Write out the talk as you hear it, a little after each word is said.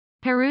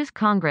Peru's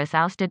Congress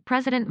ousted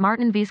President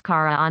Martin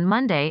Vizcarra on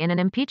Monday in an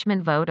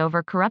impeachment vote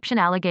over corruption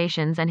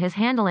allegations and his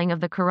handling of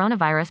the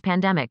coronavirus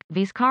pandemic.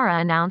 Vizcarra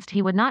announced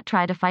he would not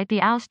try to fight the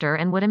ouster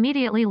and would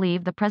immediately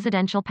leave the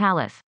presidential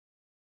palace.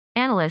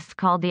 Analysts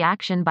called the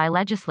action by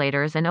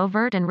legislators an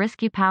overt and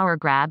risky power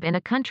grab in a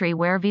country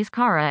where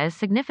Vizcarra is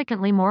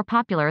significantly more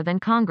popular than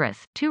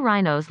Congress. Two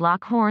rhinos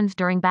lock horns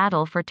during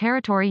battle for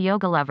territory.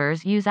 Yoga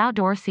lovers use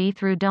outdoor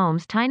see-through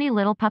domes. Tiny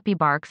little puppy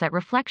barks at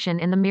reflection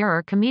in the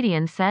mirror.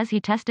 Comedian says he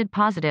tested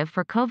positive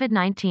for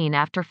COVID-19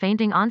 after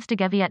fainting.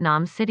 Ousted,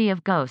 Vietnam's city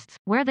of ghosts,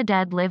 where the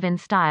dead live in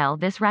style.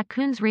 This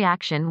raccoon's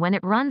reaction when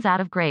it runs out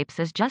of grapes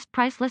is just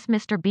priceless.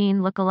 Mr.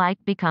 Bean look-alike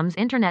becomes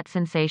internet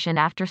sensation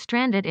after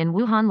stranded in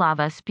Wuhan.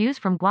 Lava spews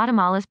from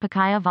Guatemala's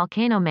Pacaya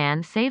volcano.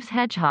 Man saves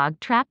hedgehog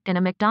trapped in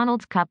a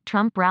McDonald's cup.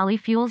 Trump rally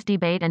fuels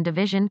debate and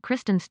division.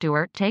 Kristen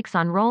Stewart takes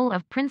on role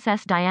of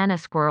Princess Diana.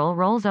 Squirrel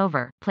rolls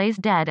over, plays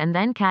dead and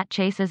then cat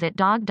chases it.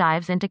 Dog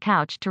dives into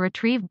couch to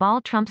retrieve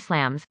ball. Trump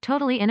slams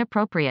totally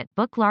inappropriate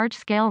book.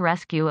 Large-scale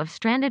rescue of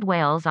stranded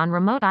whales on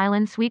remote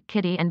island. Sweet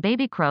kitty and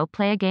baby crow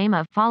play a game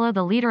of follow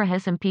the leader.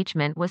 His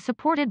impeachment was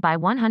supported by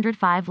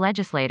 105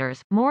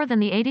 legislators, more than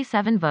the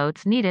 87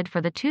 votes needed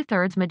for the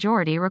two-thirds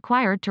majority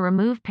required to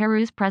remove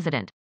Peru's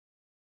president.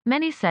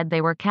 Many said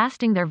they were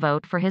casting their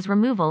vote for his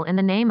removal in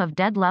the name of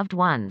dead loved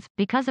ones.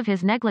 Because of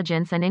his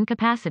negligence and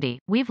incapacity,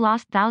 we've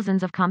lost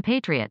thousands of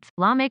compatriots,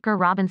 lawmaker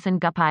Robinson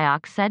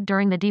Gupayok said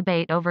during the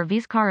debate over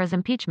Vizcarra's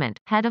impeachment.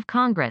 Head of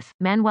Congress,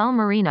 Manuel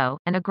Merino,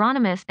 an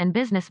agronomist and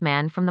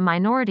businessman from the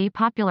minority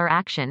Popular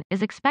Action,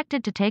 is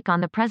expected to take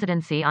on the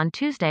presidency on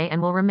Tuesday and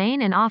will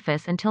remain in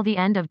office until the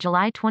end of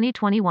July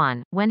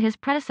 2021, when his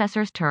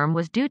predecessor's term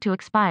was due to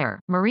expire.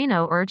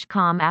 Merino urged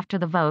calm after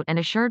the vote and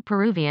assured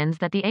Peruvians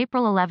that the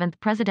April 11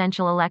 presidential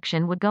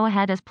election would go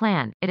ahead as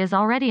planned. It is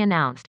already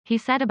announced, he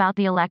said about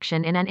the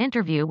election in an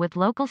interview with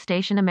local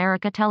station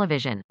America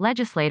Television.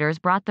 Legislators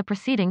brought the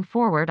proceeding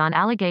forward on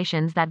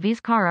allegations that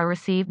Vizcarra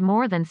received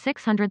more than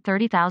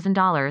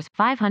 $630,000,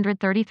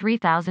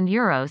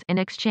 €533,000 in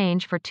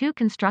exchange for two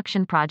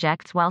construction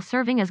projects while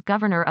serving as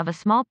governor of a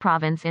small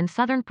province in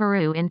southern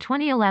Peru in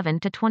 2011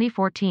 to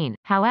 2014.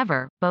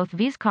 However, both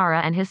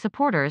Vizcarra and his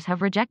supporters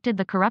have rejected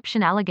the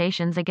corruption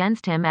allegations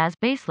against him as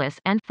baseless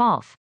and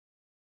false.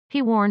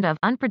 He warned of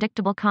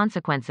unpredictable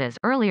consequences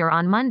earlier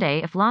on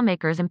Monday if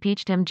lawmakers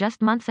impeached him just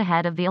months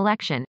ahead of the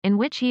election, in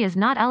which he is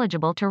not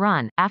eligible to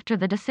run. After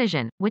the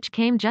decision, which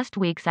came just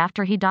weeks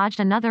after he dodged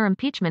another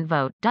impeachment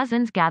vote,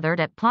 dozens gathered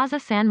at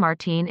Plaza San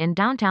Martin in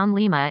downtown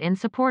Lima in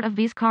support of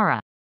Vizcarra.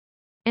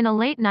 In a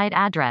late-night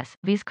address,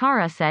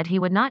 Vizcarra said he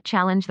would not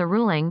challenge the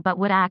ruling but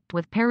would act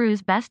with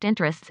Peru's best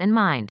interests in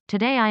mind.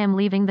 Today I am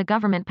leaving the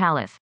government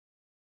palace.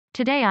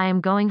 Today I am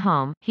going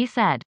home, he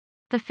said.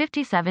 The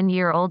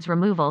 57-year-old's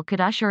removal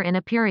could usher in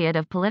a period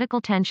of political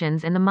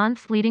tensions in the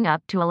months leading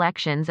up to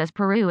elections as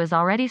Peru is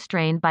already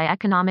strained by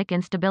economic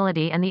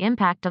instability and the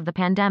impact of the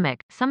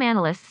pandemic. Some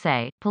analysts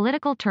say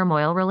political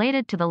turmoil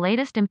related to the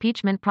latest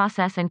impeachment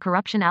process and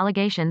corruption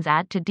allegations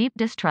add to deep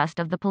distrust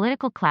of the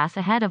political class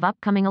ahead of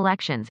upcoming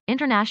elections.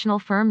 International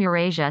firm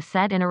Eurasia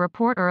said in a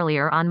report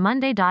earlier on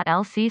Monday.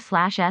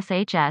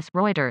 LC/SHS,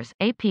 Reuters,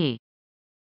 AP.